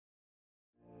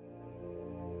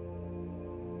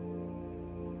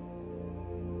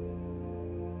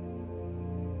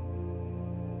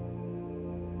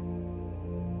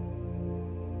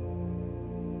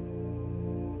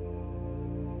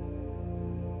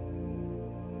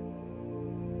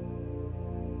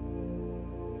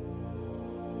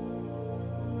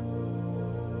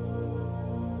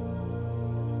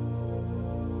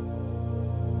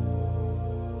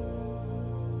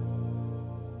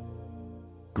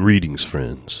Greetings,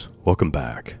 friends. Welcome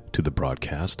back to the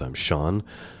broadcast. I'm Sean.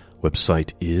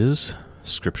 Website is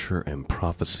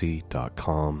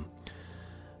scriptureandprophecy.com.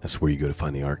 That's where you go to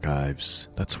find the archives.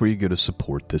 That's where you go to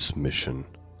support this mission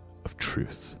of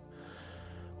truth.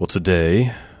 Well,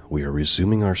 today we are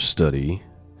resuming our study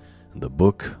in the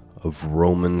book of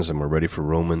Romans, and we're ready for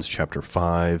Romans chapter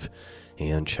 5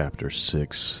 and chapter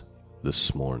 6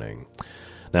 this morning.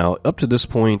 Now, up to this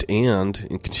point and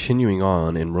in continuing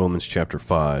on in Romans chapter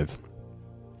 5,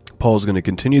 Paul is going to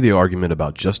continue the argument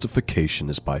about justification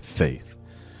is by faith.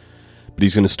 But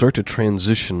he's going to start to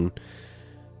transition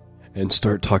and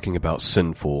start talking about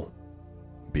sinful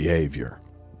behavior.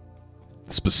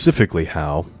 Specifically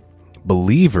how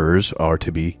believers are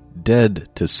to be dead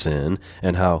to sin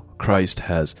and how Christ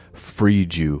has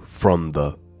freed you from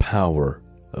the power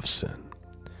of sin.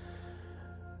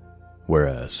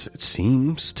 Whereas it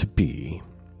seems to be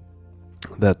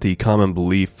that the common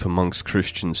belief amongst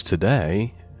Christians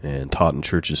today and taught in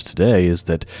churches today is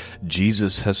that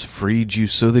Jesus has freed you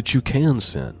so that you can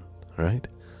sin, right?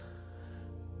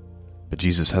 But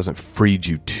Jesus hasn't freed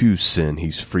you to sin,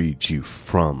 he's freed you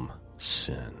from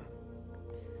sin.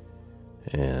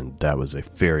 And that was a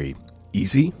very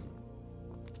easy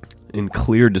and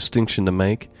clear distinction to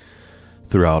make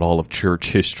throughout all of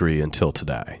church history until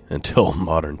today, until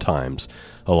modern times,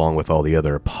 along with all the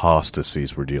other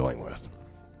apostasies we're dealing with.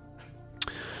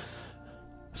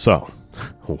 So,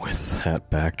 with that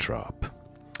backdrop,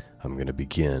 I'm going to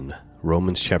begin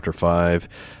Romans chapter 5.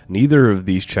 Neither of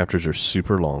these chapters are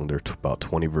super long. They're about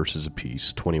 20 verses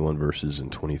apiece, 21 verses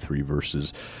and 23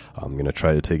 verses. I'm going to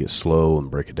try to take it slow and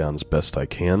break it down as best I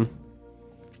can.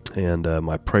 And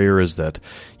my prayer is that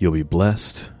you'll be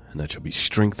blessed and that you'll be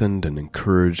strengthened and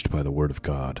encouraged by the Word of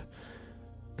God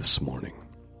this morning.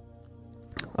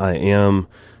 I am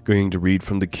going to read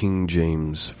from the King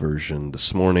James Version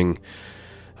this morning.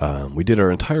 We did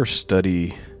our entire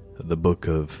study of the book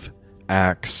of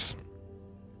Acts,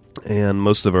 and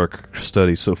most of our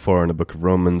study so far in the book of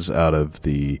Romans out of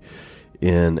the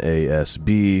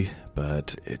NASB,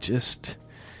 but it just,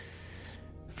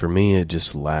 for me, it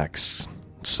just lacks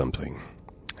something,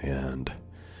 and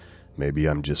maybe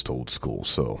I'm just old school,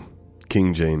 so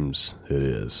King James it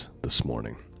is this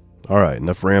morning. All right,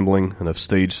 enough rambling, enough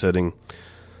stage setting.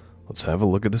 Let's have a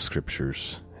look at the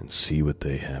scriptures and see what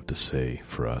they have to say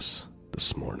for us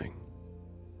this morning.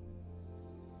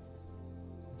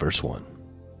 Verse 1.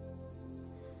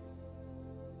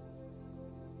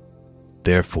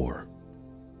 Therefore,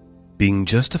 being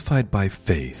justified by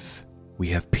faith, we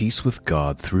have peace with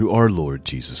God through our Lord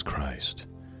Jesus Christ,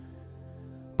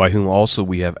 by whom also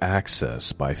we have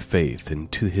access by faith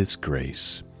into his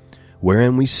grace,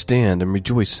 wherein we stand and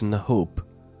rejoice in the hope,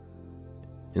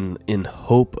 in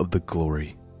hope of the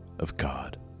glory of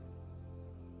God.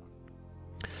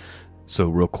 So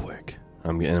real quick,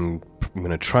 I'm going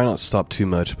to try not to stop too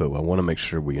much, but I want to make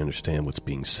sure we understand what's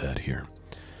being said here.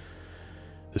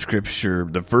 The scripture,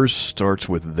 the verse starts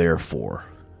with therefore.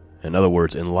 In other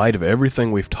words, in light of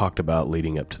everything we've talked about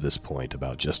leading up to this point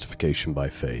about justification by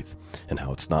faith and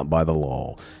how it's not by the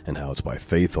law and how it's by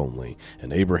faith only,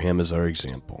 and Abraham is our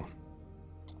example.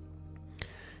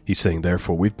 He's saying,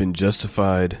 therefore, we've been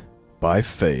justified by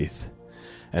faith,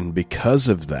 and because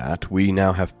of that, we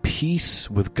now have peace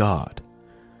with God.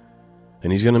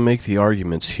 And he's going to make the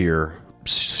arguments here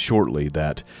shortly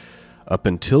that up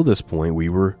until this point, we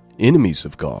were enemies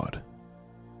of God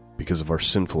because of our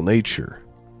sinful nature.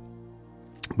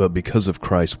 But because of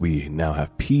Christ, we now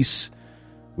have peace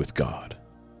with God.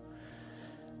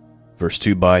 Verse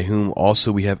 2, by whom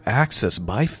also we have access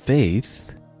by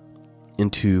faith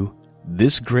into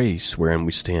this grace wherein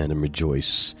we stand and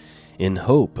rejoice in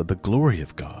hope of the glory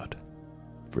of God.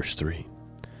 Verse 3.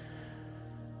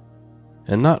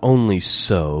 And not only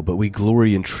so, but we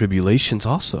glory in tribulations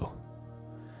also,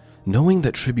 knowing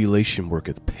that tribulation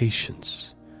worketh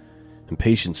patience, and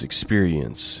patience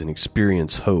experience, and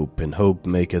experience hope, and hope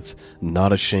maketh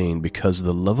not ashamed, because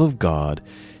the love of God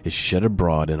is shed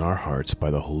abroad in our hearts by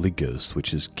the Holy Ghost,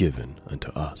 which is given unto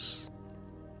us.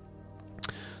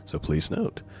 So please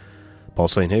note,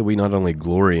 Paul's saying, hey, we not only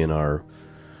glory in our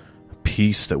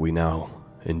peace that we now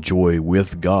enjoy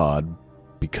with God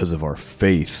because of our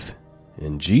faith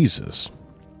in Jesus,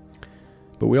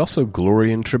 but we also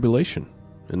glory in tribulation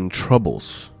and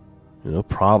troubles,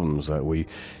 problems that we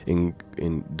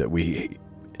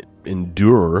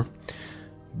endure,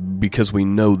 because we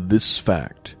know this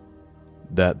fact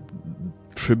that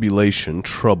tribulation,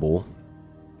 trouble,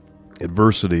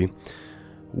 adversity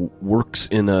works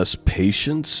in us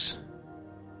patience.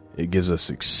 It gives us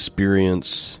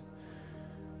experience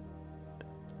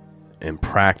and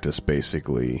practice,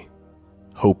 basically,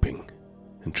 hoping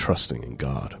and trusting in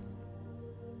God.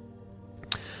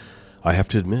 I have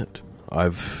to admit,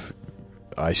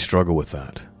 I struggle with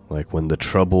that. Like when the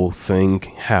trouble thing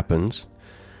happens,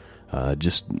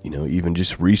 even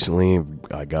just recently,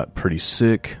 I got pretty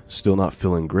sick, still not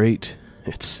feeling great.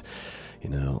 It's,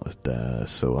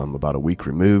 so I'm about a week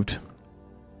removed,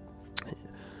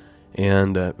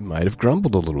 and might have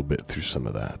grumbled a little bit through some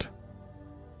of that.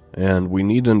 And we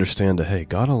need to understand that, hey,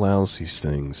 God allows these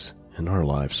things in our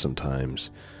lives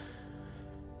sometimes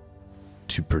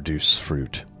to produce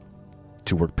fruit,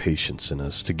 to work patience in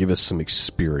us, to give us some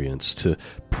experience, to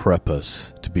prep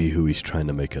us to be who He's trying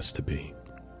to make us to be.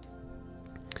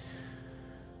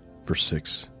 Verse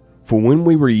 6, "For when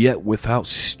we were yet without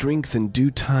strength in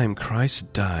due time,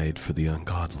 Christ died for the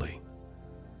ungodly.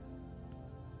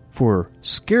 For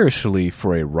scarcely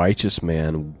for a righteous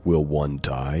man will one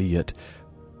die, yet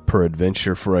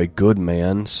peradventure for a good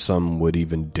man some would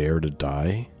even dare to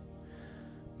die.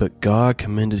 But God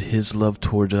commended His love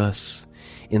toward us,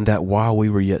 in that while we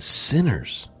were yet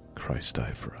sinners, Christ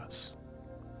died for us."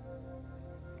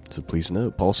 So please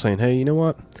note, Paul's saying, hey, you know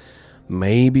what?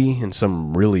 Maybe in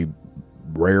some really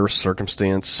rare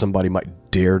circumstance, somebody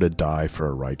might dare to die for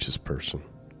a righteous person.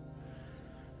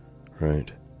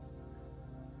 Right?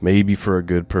 Maybe for a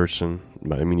good person.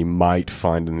 I mean, you might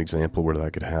find an example where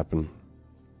that could happen.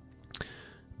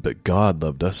 But God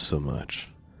loved us so much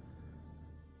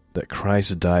that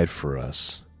Christ died for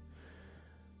us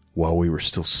while we were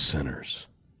still sinners.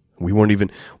 We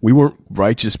weren't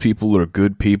righteous people or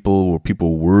good people or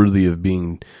people worthy of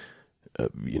being,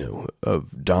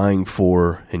 of dying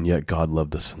for, and yet God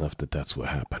loved us enough that that's what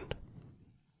happened.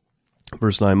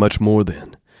 Verse 9, "Much more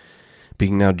then,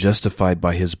 being now justified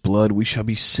by His blood, we shall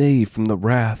be saved from the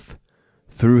wrath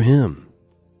through Him."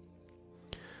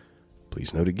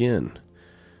 Please note again,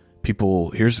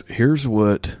 people, here's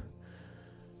what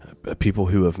people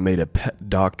who have made a pet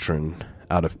doctrine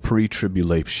out of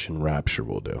pre-tribulation rapture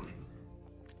will do.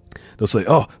 They'll say,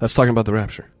 oh, that's talking about the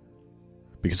rapture.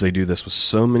 Because they do this with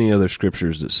so many other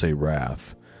scriptures that say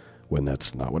wrath, when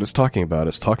that's not what it's talking about.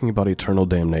 It's talking about eternal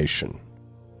damnation.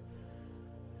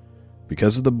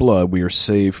 Because of the blood, we are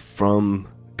saved from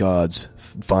God's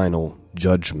final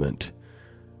judgment,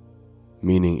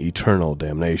 meaning eternal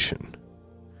damnation.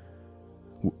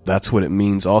 That's what it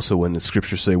means also when the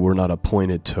scriptures say we're not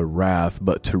appointed to wrath,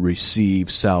 but to receive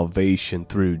salvation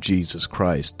through Jesus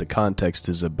Christ. The context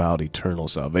is about eternal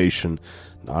salvation,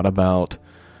 not about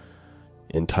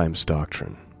end times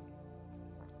doctrine.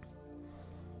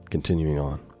 Continuing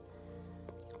on.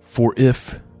 "For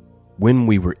if, when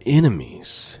we were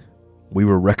enemies, we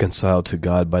were reconciled to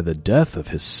God by the death of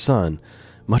His Son,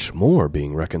 much more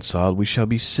being reconciled, we shall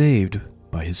be saved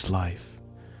by His life.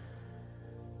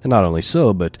 And not only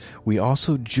so, but we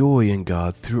also joy in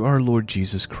God through our Lord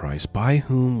Jesus Christ, by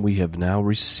whom we have now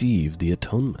received the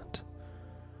atonement.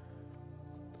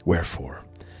 Wherefore,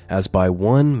 as by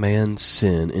one man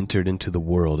sin entered into the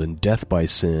world, and death by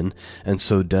sin, and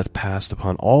so death passed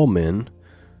upon all men,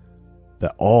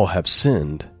 that all have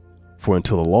sinned. For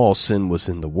until the law, sin was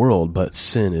in the world, but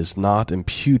sin is not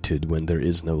imputed when there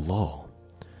is no law.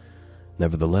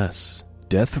 Nevertheless,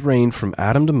 death reigned from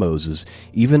Adam to Moses,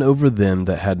 even over them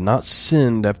that had not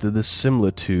sinned after the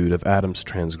similitude of Adam's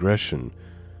transgression,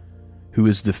 who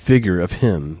is the figure of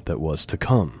him that was to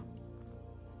come."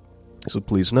 So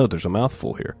please note, there's a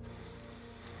mouthful here.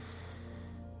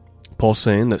 Paul's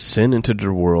saying that sin entered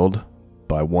the world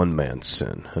by one man's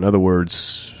sin. In other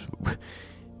words,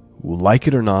 like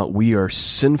it or not, we are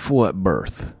sinful at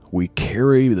birth. We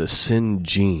carry the sin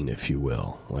gene, if you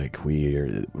will. Like we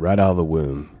are right out of the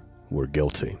womb, we're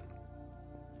guilty.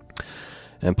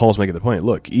 And Paul's making the point,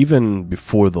 look, even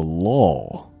before the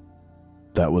law,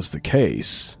 that was the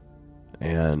case.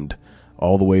 And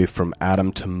all the way from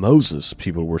Adam to Moses,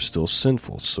 people were still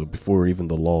sinful. So before even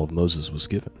the law of Moses was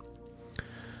given.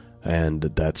 And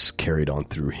that's carried on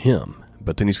through him.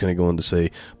 But then he's going to go on to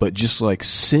say, but just like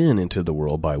sin entered the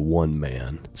world by one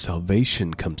man,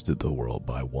 salvation comes to the world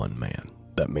by one man,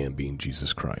 that man being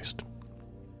Jesus Christ.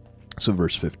 So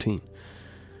verse 15.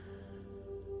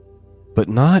 But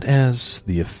not as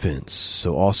the offense,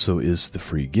 so also is the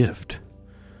free gift.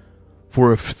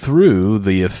 For if through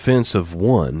the offense of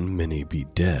one many be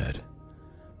dead,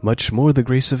 much more the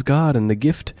grace of God and the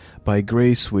gift by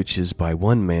grace which is by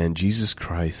one man, Jesus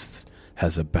Christ,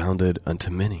 has abounded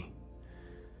unto many.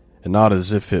 And not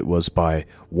as if it was by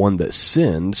one that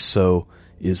sinned, so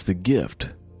is the gift.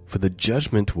 For the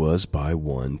judgment was by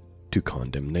one to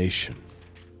condemnation.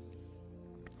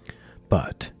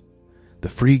 But the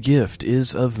free gift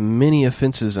is of many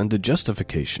offenses unto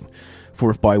justification. For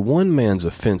if by one man's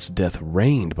offense death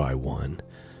reigned by one,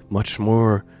 much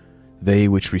more they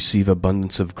which receive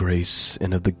abundance of grace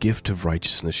and of the gift of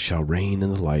righteousness shall reign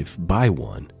in the life by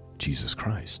one, Jesus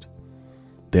Christ.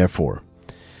 Therefore,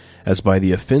 as by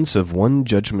the offense of one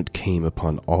judgment came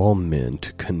upon all men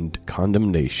to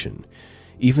condemnation,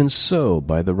 even so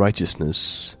by the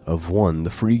righteousness of one the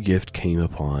free gift came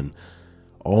upon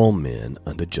all men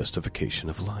unto justification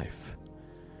of life.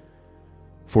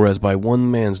 For as by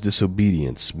one man's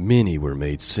disobedience many were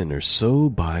made sinners, so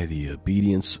by the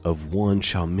obedience of one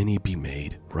shall many be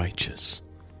made righteous.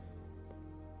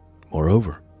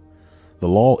 Moreover, the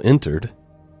law entered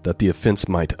that the offense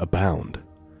might abound.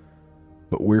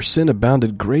 But where sin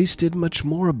abounded, grace did much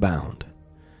more abound,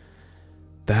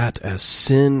 that as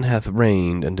sin hath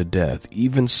reigned unto death,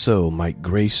 even so might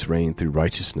grace reign through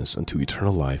righteousness unto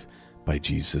eternal life by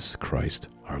Jesus Christ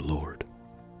our Lord.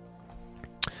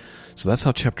 So that's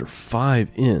how chapter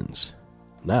 5 ends.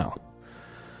 Now,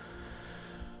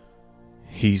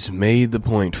 he's made the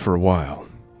point for a while,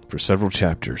 for several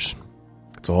chapters.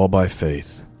 It's all by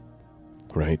faith,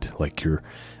 right? Like your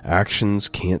actions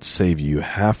can't save you. You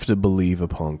have to believe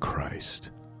upon Christ.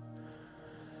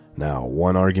 Now,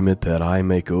 one argument that I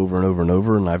make over and over and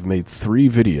over, and I've made 3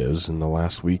 videos in the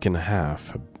last week and a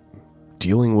half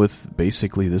dealing with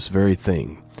basically this very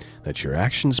thing, that your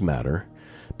actions matter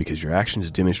because your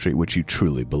actions demonstrate what you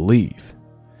truly believe.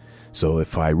 So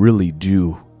if I really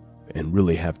do and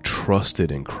really have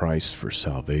trusted in Christ for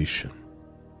salvation,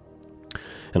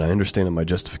 and I understand that my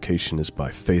justification is by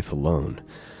faith alone,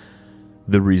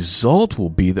 the result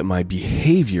will be that my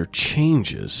behavior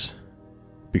changes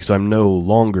because I'm no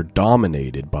longer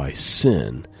dominated by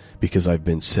sin because I've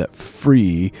been set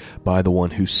free by the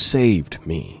one who saved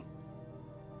me.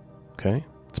 Okay?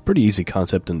 It's a pretty easy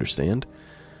concept to understand.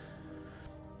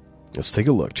 Let's take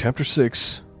a look. Chapter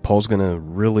 6, Paul's going to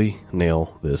really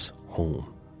nail this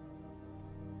home.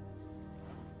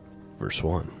 Verse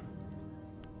 1.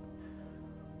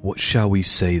 What shall we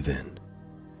say then?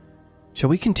 Shall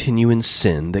we continue in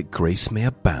sin that grace may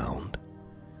abound?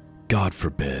 God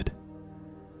forbid.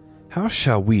 How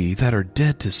shall we that are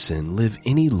dead to sin live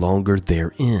any longer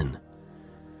therein?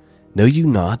 Know you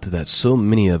not that so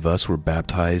many of us were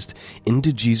baptized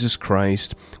into Jesus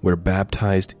Christ, were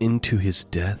baptized into his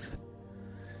death?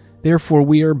 Therefore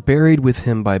we are buried with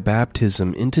him by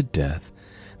baptism into death,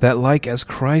 that like as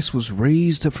Christ was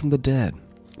raised up from the dead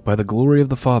by the glory of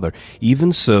the Father,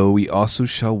 even so we also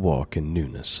shall walk in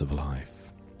newness of life.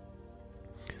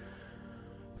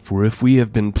 For if we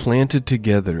have been planted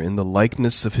together in the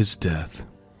likeness of his death,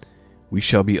 we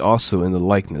shall be also in the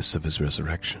likeness of his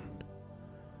resurrection.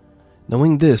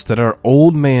 Knowing this, that our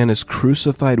old man is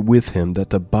crucified with him,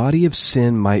 that the body of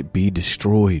sin might be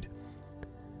destroyed,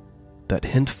 that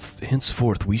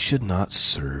henceforth we should not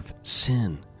serve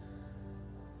sin.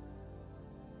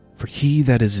 For he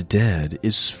that is dead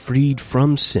is freed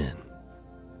from sin.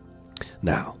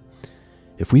 Now,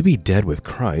 if we be dead with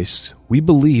Christ, we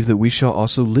believe that we shall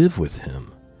also live with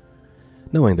him,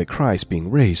 knowing that Christ,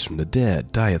 being raised from the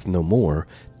dead, dieth no more,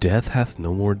 death hath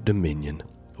no more dominion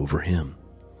over him.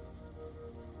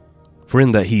 For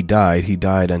in that he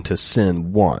died unto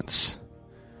sin once,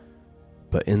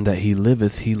 but in that he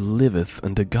liveth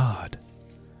unto God.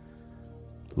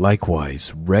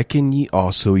 Likewise, reckon ye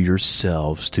also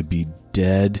yourselves to be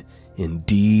dead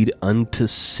indeed unto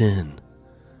sin,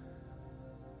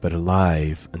 but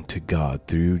alive unto God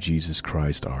through Jesus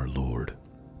Christ our Lord.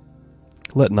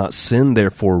 Let not sin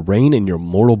therefore reign in your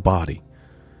mortal body,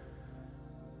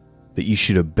 that ye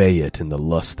should obey it in the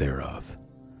lust thereof.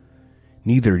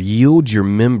 Neither yield your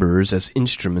members as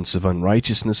instruments of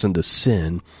unrighteousness unto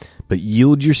sin, but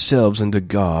yield yourselves unto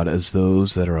God as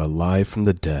those that are alive from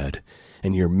the dead,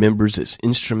 and your members as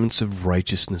instruments of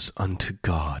righteousness unto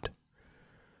God.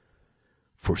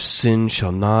 For sin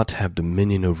shall not have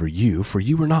dominion over you, for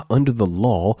you are not under the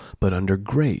law, but under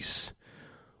grace.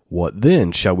 What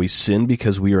then? Shall we sin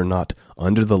because we are not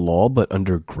under the law, but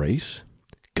under grace?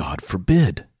 God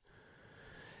forbid.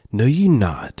 Know ye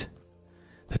not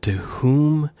that to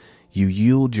whom you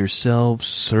yield yourselves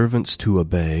servants to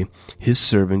obey, his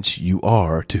servants you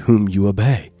are to whom you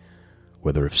obey,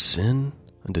 whether of sin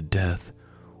unto death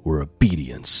or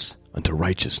obedience unto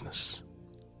righteousness?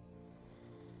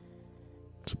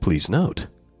 So please note,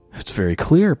 it's very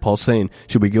clear. Paul's saying,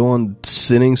 should we go on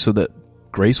sinning so that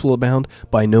grace will abound?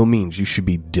 By no means. You should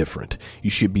be different. You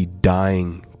should be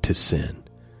dying to sin.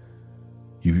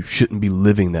 You shouldn't be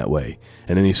living that way.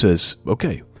 And then he says,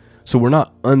 okay, so we're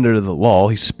not under the law.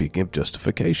 He's speaking of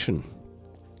justification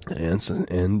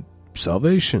and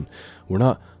salvation. We're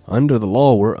not under the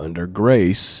law. We're under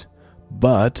grace.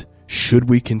 But Should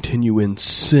we continue in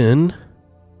sin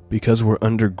because we're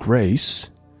under grace?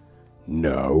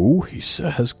 No, he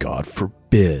says, God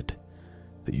forbid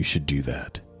that you should do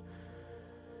that.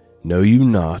 Know you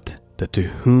not that to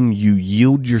whom you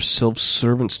yield yourselves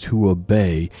servants to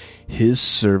obey, his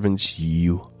servants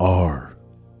you are,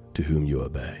 to whom you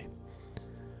obey,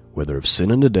 whether of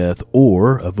sin unto death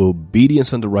or of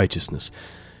obedience unto righteousness.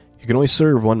 You can only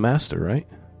serve one master, right?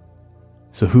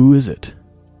 So who is it?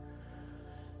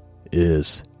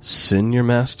 Is sin your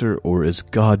master or is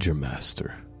God your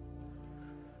master?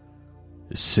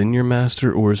 Is sin your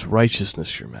master or is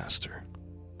righteousness your master?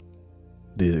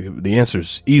 The answer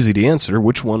is easy to answer.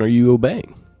 Which one are you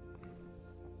obeying?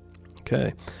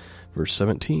 Okay, verse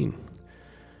 17.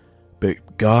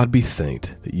 But God be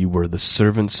thanked that you were the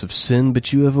servants of sin,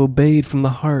 but you have obeyed from the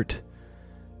heart,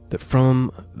 that from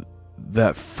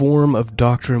that form of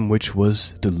doctrine which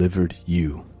was delivered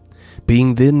you.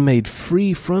 Being then made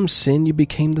free from sin, you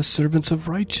became the servants of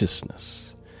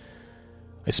righteousness.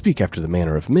 I speak after the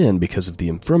manner of men because of the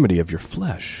infirmity of your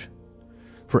flesh.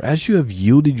 For as you have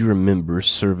yielded your members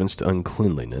servants to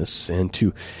uncleanliness, and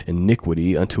to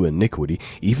iniquity unto iniquity,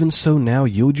 even so now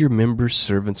yield your members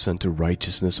servants unto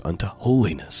righteousness unto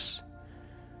holiness.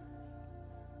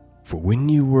 For when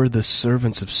you were the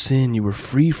servants of sin, you were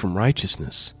free from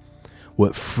righteousness.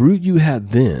 What fruit you had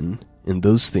then in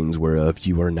those things whereof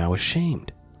you are now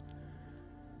ashamed?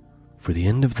 For the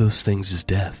end of those things is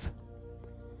death.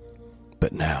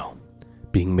 But now,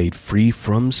 being made free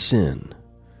from sin,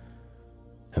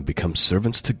 and become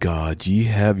servants to God, ye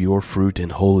have your fruit in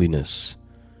holiness,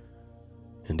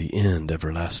 and the end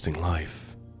everlasting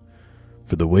life.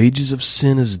 For the wages of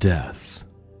sin is death,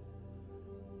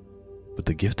 but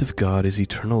the gift of God is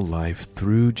eternal life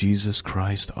through Jesus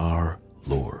Christ our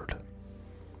Lord.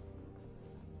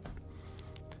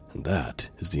 And that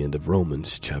is the end of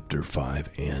Romans chapter 5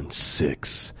 and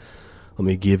 6. Let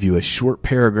me give you a short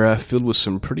paragraph filled with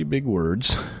some pretty big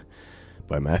words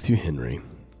by Matthew Henry,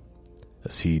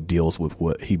 as he deals with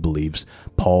what he believes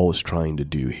Paul is trying to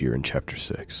do here in chapter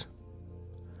 6.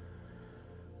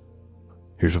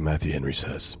 Here's what Matthew Henry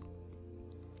says.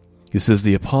 He says,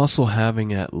 the apostle,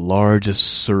 having at large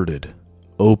asserted,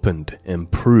 opened, and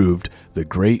proved the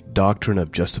great doctrine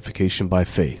of justification by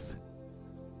faith.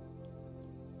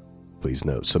 Please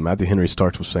note, so Matthew Henry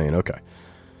starts with saying, okay,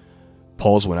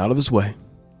 Paul's went out of his way.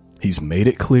 He's made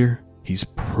it clear. He's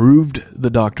proved the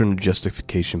doctrine of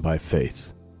justification by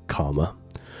faith. Comma,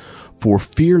 for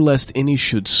fear lest any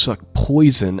should suck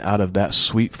poison out of that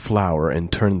sweet flower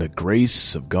and turn the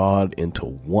grace of God into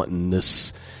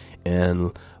wantonness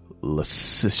and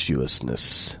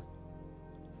lasciviousness.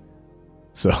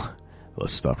 So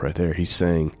let's stop right there. He's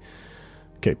saying,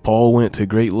 okay, Paul went to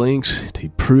great lengths. He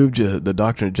proved the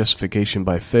doctrine of justification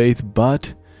by faith,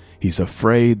 but he's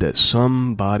afraid that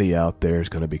somebody out there is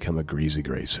going to become a greasy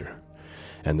gracer,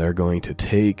 and they're going to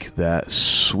take that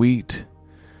sweet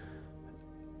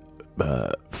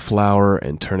flour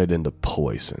and turn it into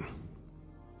poison.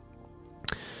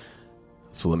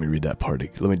 So let me read that part.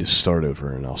 Let me just start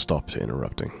over and I'll stop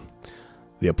interrupting.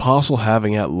 The apostle,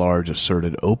 having at large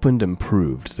asserted, opened, and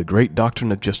proved the great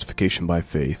doctrine of justification by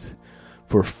faith,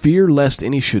 for fear lest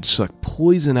any should suck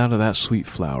poison out of that sweet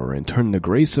flour and turn the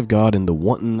grace of God into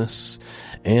wantonness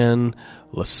and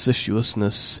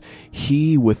lasciviousness,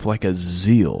 he, with like a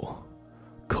zeal,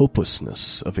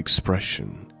 copiousness of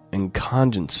expression, and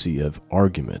constancy of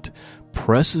argument,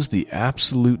 presses the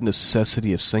absolute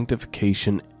necessity of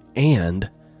sanctification and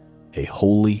a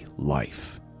holy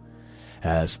life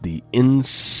as the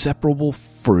inseparable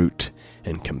fruit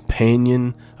and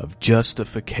companion of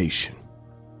justification.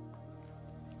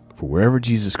 For wherever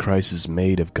Jesus Christ is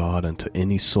made of God unto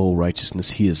any soul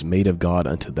righteousness, he is made of God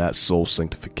unto that soul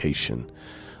sanctification.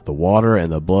 The water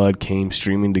and the blood came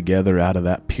streaming together out of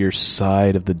that pierced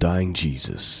side of the dying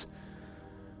Jesus.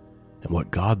 And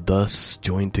what God thus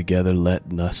joined together, let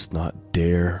us not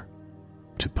dare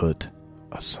to put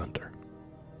asunder.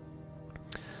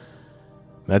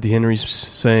 Matthew Henry's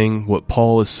saying, what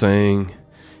Paul is saying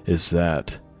is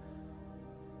that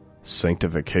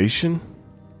sanctification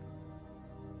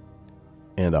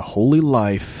and a holy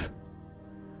life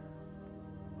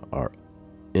are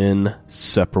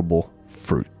inseparable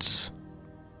fruits.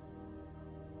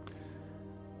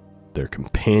 They're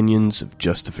companions of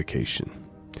justification.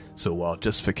 So while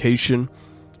justification,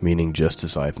 meaning just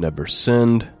as I've never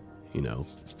sinned,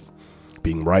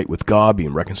 being right with God,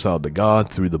 being reconciled to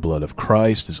God through the blood of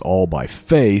Christ is all by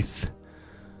faith,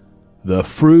 the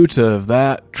fruit of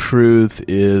that truth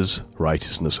is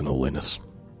righteousness and holiness.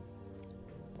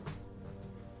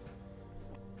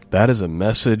 That is a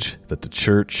message that the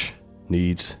church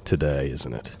needs today,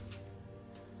 isn't it?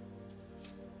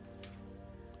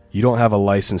 You don't have a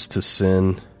license to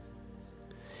sin.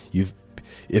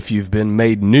 If you've been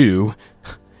made new,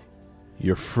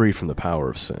 you're free from the power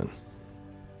of sin.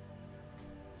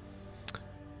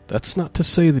 That's not to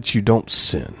say that you don't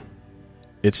sin.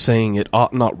 It's saying it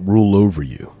ought not rule over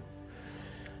you.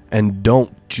 And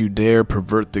don't you dare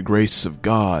pervert the grace of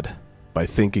God by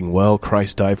thinking, well,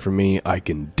 Christ died for me, I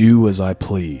can do as I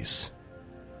please.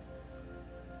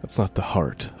 That's not the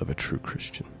heart of a true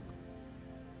Christian.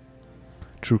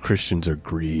 True Christians are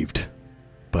grieved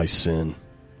by sin.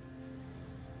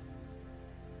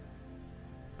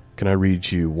 Can I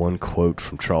read you one quote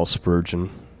from Charles Spurgeon,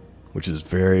 which is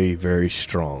very, very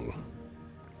strong?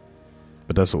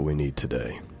 But that's what we need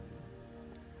today.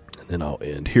 And then I'll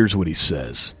end. Here's what he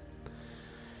says.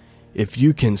 If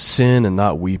you can sin and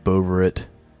not weep over it,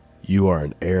 you are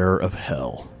an heir of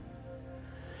hell.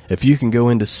 If you can go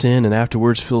into sin and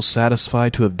afterwards feel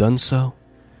satisfied to have done so,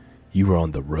 you are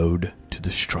on the road to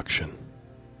destruction.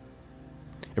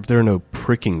 If there are no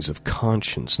prickings of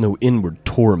conscience, no inward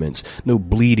torments, no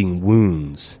bleeding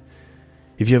wounds,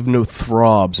 if you have no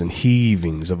throbs and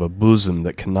heavings of a bosom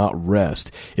that cannot rest,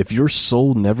 if your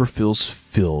soul never feels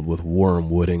filled with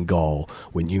wormwood and gall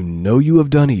when you know you have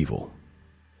done evil,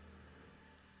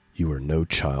 you are no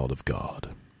child of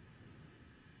God.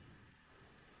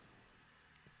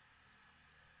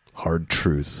 Hard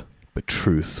truth, but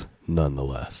truth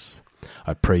nonetheless.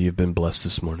 I pray you've been blessed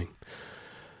this morning.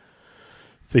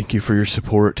 Thank you for your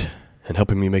support and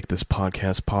helping me make this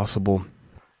podcast possible.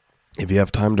 If you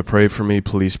have time to pray for me,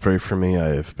 please pray for me. I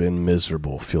have been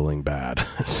miserable, feeling bad.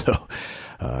 So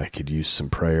I could use some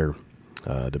prayer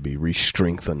to be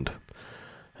re-strengthened.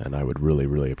 And I would really,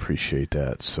 really appreciate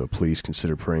that. So please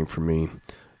consider praying for me.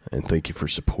 And thank you for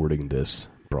supporting this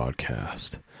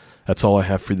broadcast. That's all I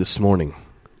have for you this morning.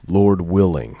 Lord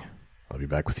willing, I'll be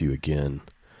back with you again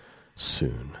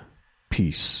soon.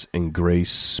 Peace and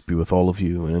grace be with all of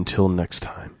you. And until next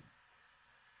time,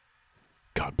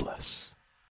 God bless.